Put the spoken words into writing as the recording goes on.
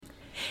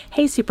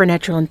Hey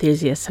supernatural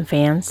enthusiasts and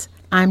fans,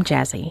 I'm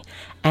Jazzy,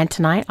 and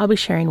tonight I'll be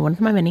sharing one of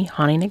my many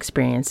haunting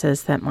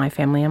experiences that my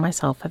family and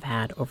myself have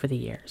had over the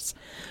years.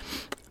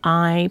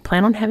 I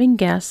plan on having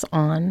guests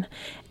on,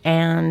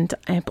 and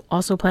I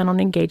also plan on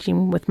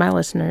engaging with my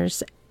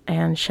listeners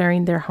and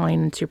sharing their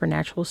haunting and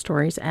supernatural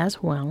stories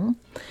as well.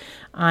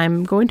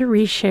 I'm going to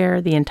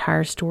reshare the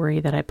entire story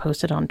that I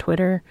posted on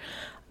Twitter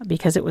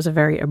because it was a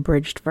very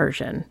abridged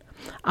version.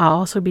 I'll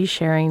also be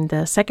sharing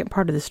the second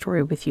part of the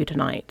story with you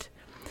tonight.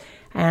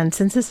 And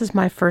since this is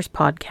my first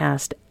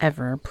podcast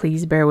ever,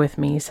 please bear with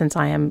me since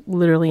I am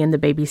literally in the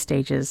baby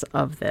stages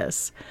of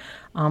this.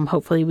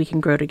 Hopefully we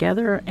can grow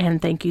together,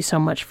 and thank you so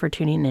much for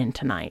tuning in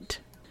tonight.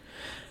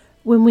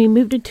 When we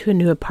moved into a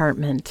new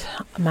apartment,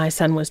 my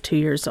son was 2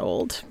 years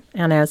old,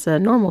 and as a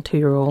normal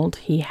 2-year-old,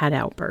 he had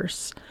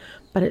outbursts.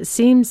 But it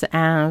seems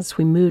as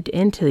we moved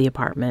into the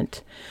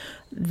apartment,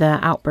 the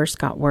outbursts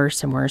got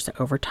worse and worse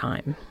over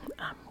time.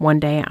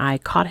 One day I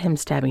caught him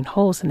stabbing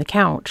holes in the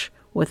couch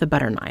with a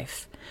butter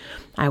knife.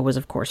 I was,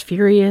 of course,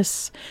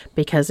 furious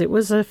because it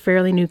was a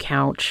fairly new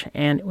couch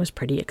and it was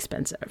pretty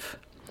expensive.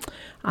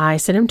 I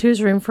sent him to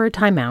his room for a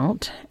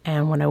timeout,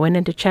 and when I went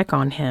in to check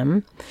on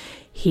him,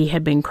 he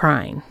had been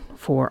crying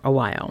for a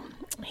while.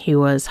 He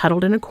was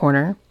huddled in a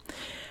corner,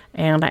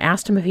 and I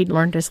asked him if he'd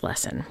learned his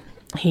lesson.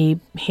 He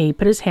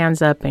put his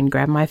hands up and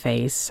grabbed my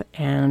face,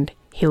 and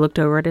he looked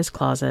over at his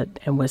closet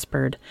and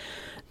whispered,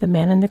 "The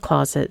man in the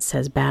closet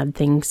says bad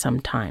things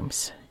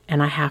sometimes,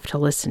 and I have to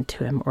listen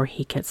to him or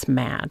he gets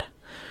mad."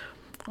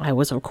 I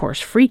was, of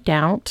course, freaked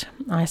out.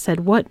 I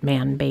said, "What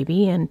man,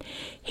 baby?" And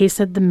he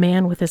said, "The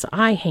man with his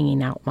eye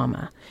hanging out,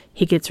 Mama.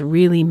 He gets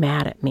really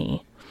mad at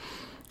me."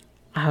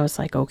 I was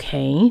like,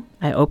 okay.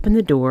 I opened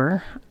the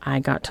door.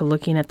 I got to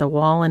looking at the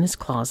wall in his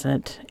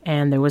closet,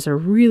 and there was a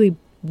really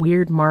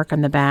weird mark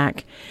on the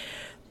back.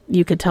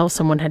 You could tell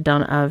someone had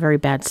done a very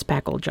bad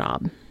spackle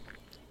job.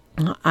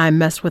 I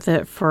messed with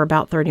it for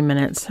about 30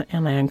 minutes,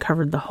 and I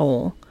uncovered the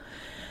hole.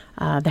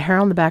 The hair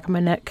on the back of my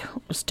neck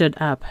stood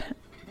up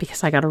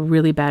because I got a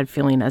really bad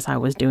feeling as I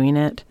was doing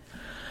it.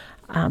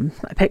 I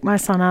picked my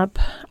son up,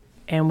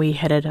 and we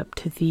headed up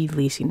to the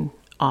leasing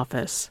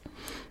office.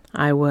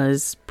 I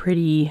was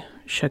pretty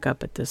shook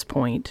up at this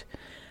point.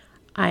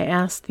 I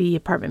asked the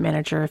apartment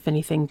manager if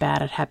anything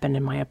bad had happened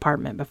in my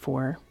apartment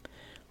before.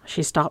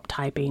 She stopped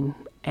typing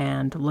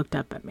and looked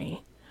up at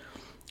me.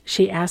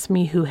 She asked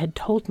me who had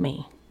told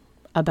me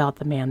about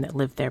the man that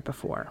lived there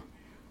before.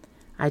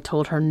 I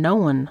told her no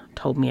one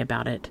told me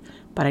about it,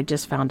 but I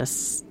just found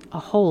a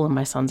hole in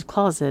my son's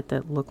closet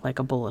that looked like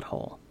a bullet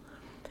hole.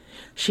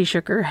 She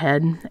shook her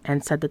head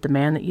and said that the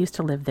man that used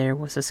to live there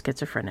was a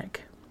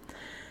schizophrenic.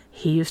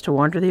 He used to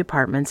wander the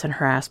apartments and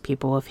harass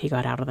people if he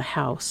got out of the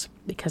house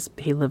because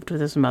he lived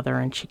with his mother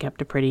and she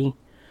kept a pretty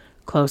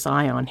close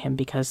eye on him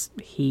because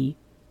he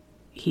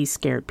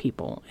scared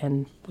people,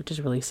 and which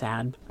is really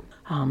sad.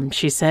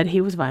 She said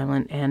he was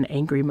violent and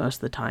angry most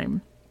of the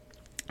time.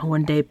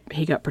 One day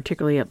he got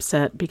particularly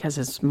upset because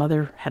his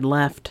mother had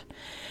left.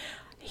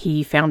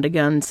 He found a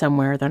gun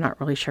somewhere. They're not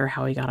really sure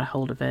how he got a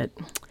hold of it.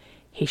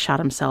 He shot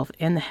himself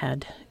in the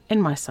head in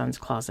my son's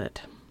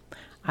closet.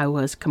 I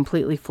was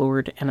completely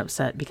floored and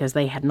upset because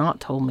they had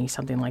not told me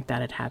something like that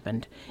had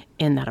happened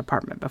in that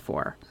apartment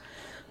before.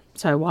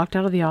 So I walked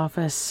out of the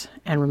office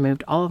and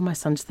removed all of my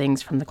son's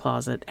things from the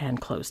closet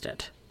and closed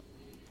it.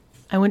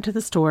 I went to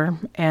the store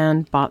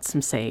and bought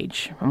some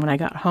sage. And when I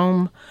got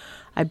home,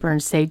 I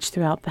burned sage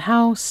throughout the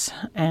house,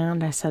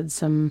 and I said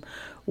some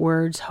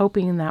words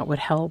hoping that would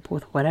help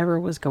with whatever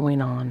was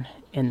going on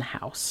in the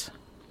house.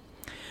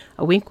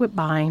 A week went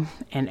by,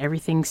 and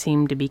everything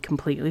seemed to be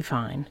completely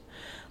fine.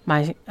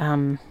 I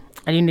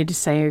do need to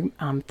say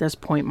at this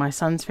point, my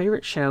son's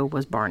favorite show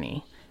was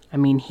Barney. I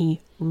mean,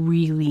 he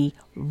really,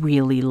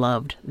 really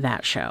loved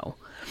that show.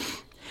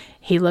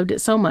 He loved it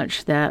so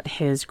much that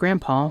his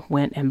grandpa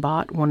went and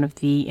bought one of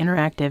the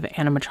interactive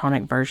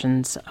animatronic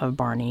versions of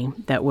Barney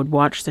that would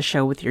watch the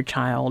show with your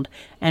child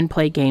and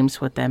play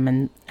games with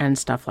them and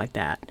stuff like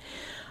that.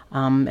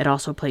 It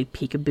also played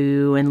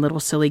peekaboo and little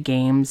silly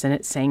games, and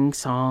it sang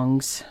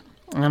songs.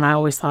 And I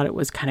always thought it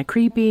was kind of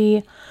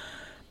creepy.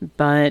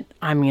 But,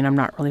 I mean, I'm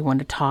not really one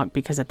to talk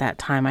because at that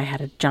time I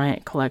had a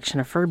giant collection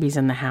of Furbies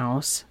in the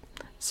house.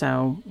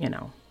 So,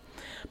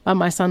 But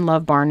my son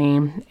loved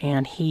Barney,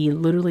 and he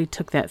literally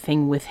took that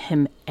thing with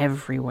him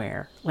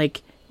everywhere.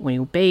 Like, when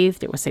he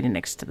bathed, it was sitting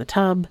next to the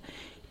tub.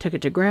 He took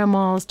it to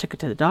grandma's, took it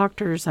to the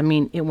doctor's. I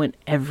mean, it went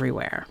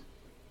everywhere.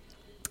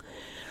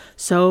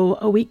 So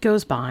a week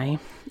goes by,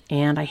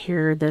 and I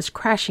hear this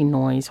crashing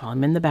noise while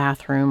I'm in the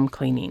bathroom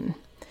cleaning.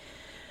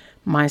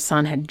 My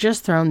son had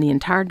just thrown the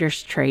entire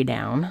dish tray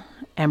down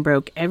and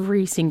broke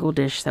every single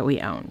dish that we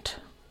owned.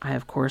 I,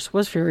 of course,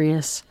 was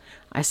furious.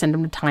 I sent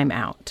him to time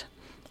out.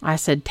 I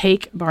said,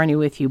 "Take Barney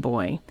with you,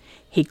 boy."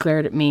 He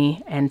glared at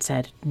me and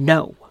said,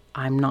 "No,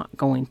 I'm not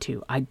going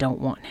to. I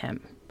don't want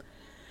him."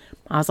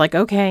 I was like,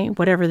 "Okay,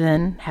 whatever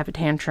then. Have a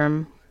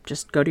tantrum.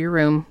 Just go to your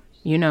room.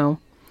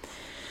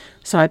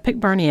 So I picked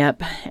Barney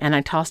up and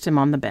I tossed him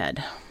on the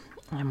bed.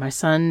 And my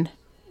son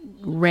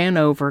ran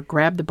over,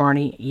 grabbed the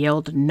Barney,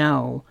 yelled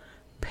no,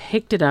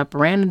 picked it up,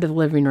 ran into the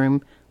living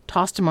room,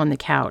 tossed him on the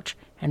couch,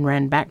 and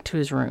ran back to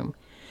his room.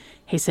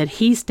 He said,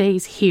 "He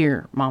stays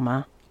here,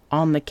 Mama,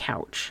 on the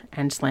couch,"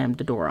 and slammed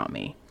the door on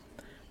me.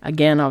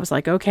 Again, I was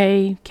like,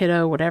 "Okay,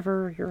 kiddo,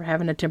 whatever. You're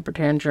having a temper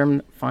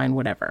tantrum. Fine,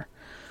 whatever."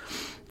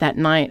 That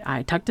night,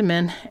 I tucked him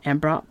in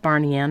and brought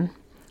Barney in.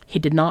 He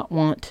did not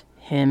want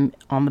him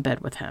on the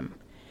bed with him.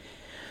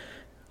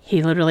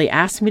 He literally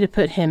asked me to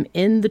put him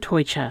in the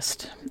toy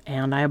chest,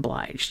 and I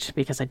obliged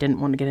because I didn't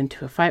want to get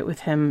into a fight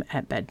with him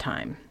at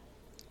bedtime.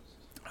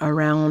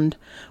 Around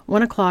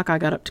 1 o'clock, I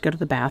got up to go to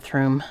the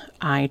bathroom.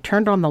 I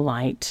turned on the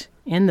light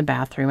in the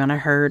bathroom, and I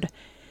heard,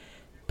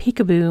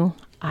 "Peekaboo,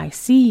 I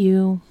see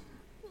you."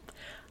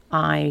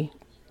 I,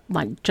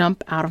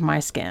 jump out of my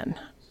skin.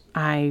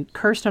 I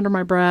cursed under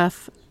my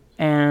breath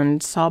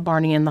and saw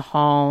Barney in the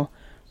hall,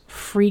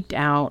 freaked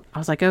out. I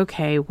was like,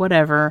 okay,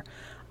 whatever.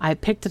 I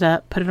picked it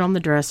up, put it on the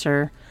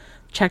dresser,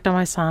 checked on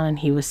my son, and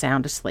he was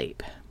sound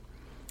asleep.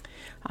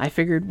 I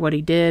figured what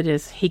he did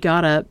is he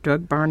got up,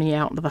 dragged Barney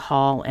out into the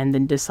hall, and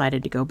then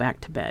decided to go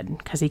back to bed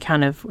because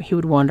he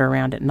would wander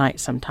around at night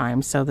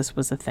sometimes, so this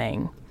was a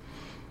thing.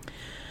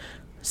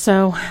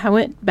 So I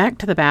went back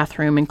to the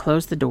bathroom and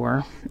closed the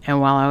door, and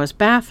while I was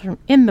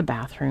in the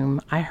bathroom,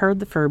 I heard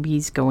the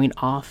Furbies going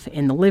off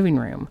in the living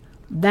room.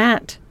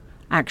 That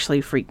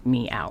actually freaked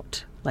me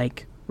out,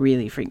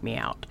 really freaked me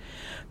out,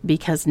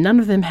 because none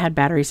of them had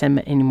batteries in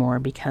anymore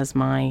because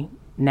my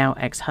now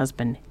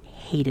ex-husband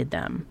hated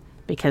them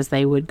because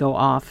they would go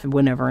off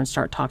whenever and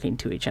start talking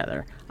to each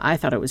other. I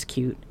thought it was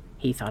cute.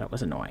 He thought it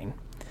was annoying.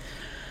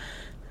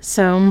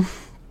 So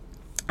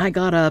I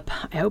got up,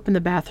 I opened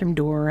the bathroom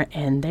door,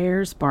 and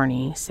there's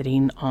Barney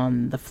sitting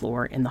on the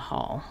floor in the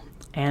hall.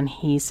 And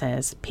he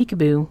says,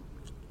 "Peekaboo,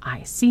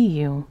 I see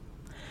you."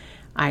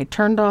 I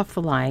turned off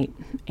the light,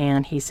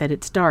 and he said,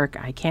 "It's dark,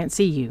 I can't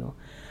see you."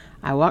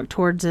 I walked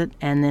towards it,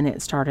 and then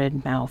it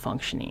started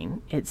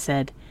malfunctioning. It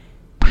said,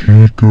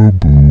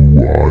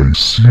 "Peekaboo, I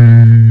see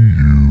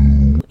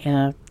you," in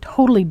a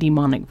totally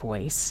demonic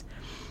voice.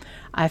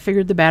 I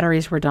figured the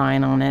batteries were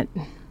dying on it,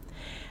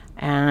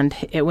 and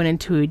it went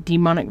into a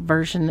demonic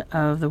version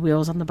of the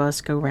wheels on the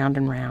bus go round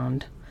and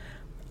round.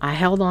 I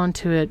held on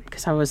to it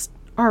because I was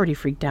already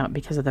freaked out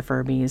because of the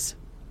Furbies.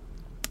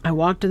 I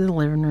walked to the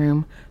living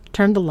room,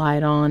 turned the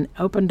light on,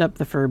 opened up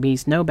the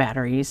Furbies, no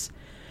batteries.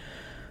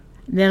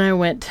 Then I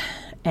went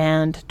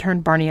and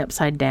turned Barney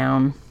upside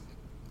down,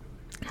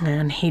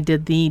 and he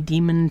did the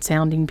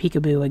demon-sounding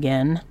peekaboo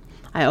again.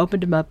 I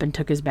opened him up and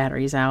took his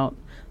batteries out,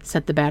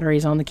 set the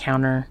batteries on the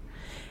counter,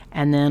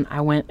 and then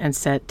I went and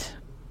set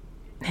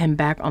him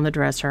back on the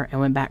dresser and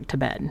went back to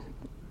bed.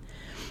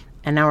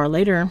 An hour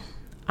later,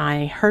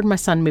 I heard my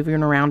son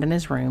moving around in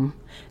his room.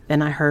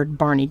 Then I heard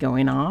Barney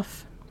going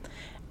off,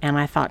 and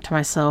I thought to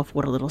myself,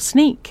 what a little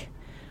sneak.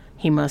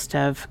 He must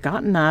have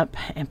gotten up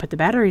and put the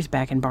batteries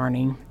back in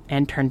Barney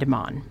and turned him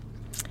on.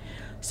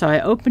 So I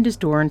opened his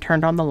door and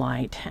turned on the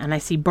light, and I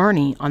see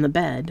Barney on the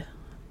bed,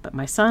 but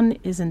my son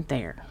isn't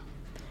there.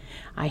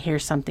 I hear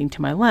something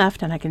to my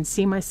left, and I can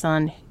see my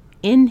son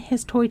in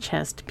his toy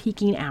chest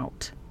peeking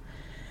out.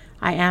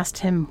 I asked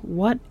him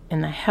what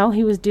in the hell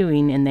he was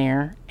doing in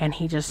there, and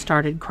he just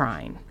started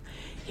crying.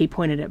 He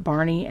pointed at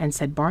Barney and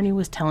said Barney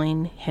was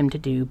telling him to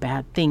do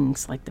bad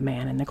things like the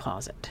man in the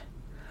closet.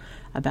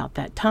 About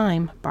that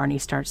time, Barney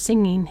starts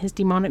singing his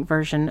demonic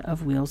version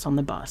of Wheels on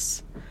the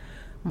Bus.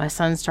 My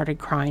son started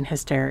crying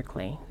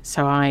hysterically,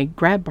 so I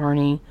grabbed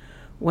Barney,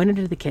 went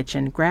into the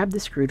kitchen, grabbed the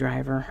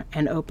screwdriver,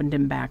 and opened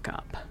him back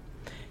up.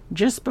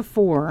 Just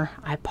before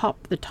I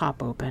popped the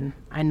top open,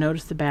 I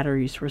noticed the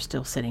batteries were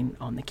still sitting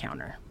on the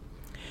counter.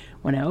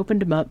 When I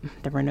opened them up,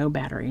 there were no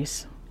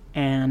batteries,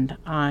 and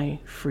I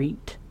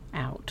freaked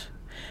out.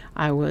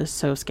 I was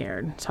so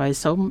scared, so I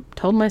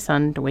told my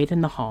son to wait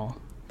in the hall.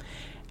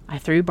 I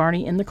threw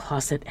Barney in the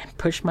closet and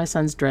pushed my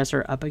son's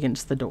dresser up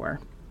against the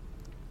door.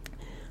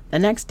 The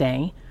next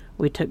day,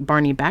 we took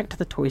Barney back to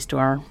the toy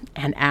store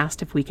and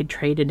asked if we could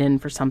trade it in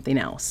for something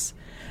else.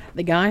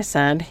 The guy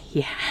said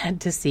he had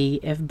to see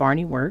if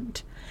Barney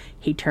worked.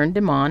 He turned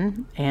him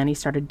on, and he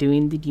started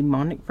doing the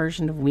demonic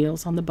version of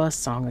Wheels on the Bus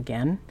song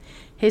again.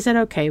 He said,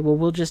 okay, well,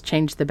 we'll just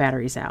change the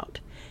batteries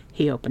out.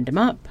 He opened him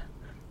up,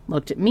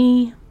 looked at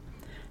me,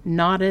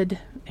 nodded,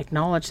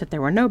 acknowledged that there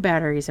were no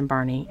batteries in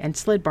Barney, and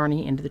slid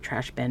Barney into the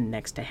trash bin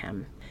next to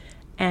him,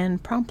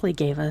 and promptly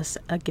gave us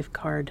a gift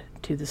card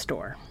to the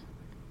store.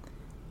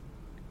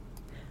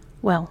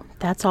 Well,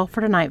 that's all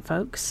for tonight,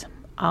 folks.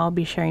 I'll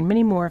be sharing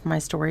many more of my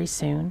stories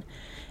soon,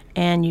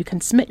 and you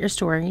can submit your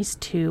stories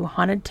to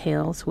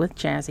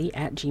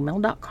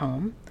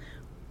hauntedtaleswithjazzy@gmail.com,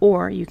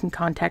 or you can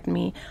contact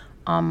me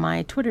on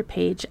my Twitter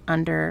page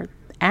under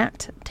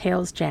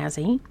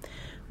 @talesjazzy,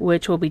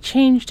 which will be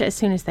changed as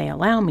soon as they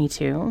allow me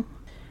to.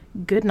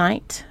 Good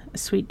night,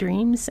 sweet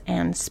dreams,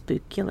 and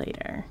spook you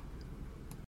later.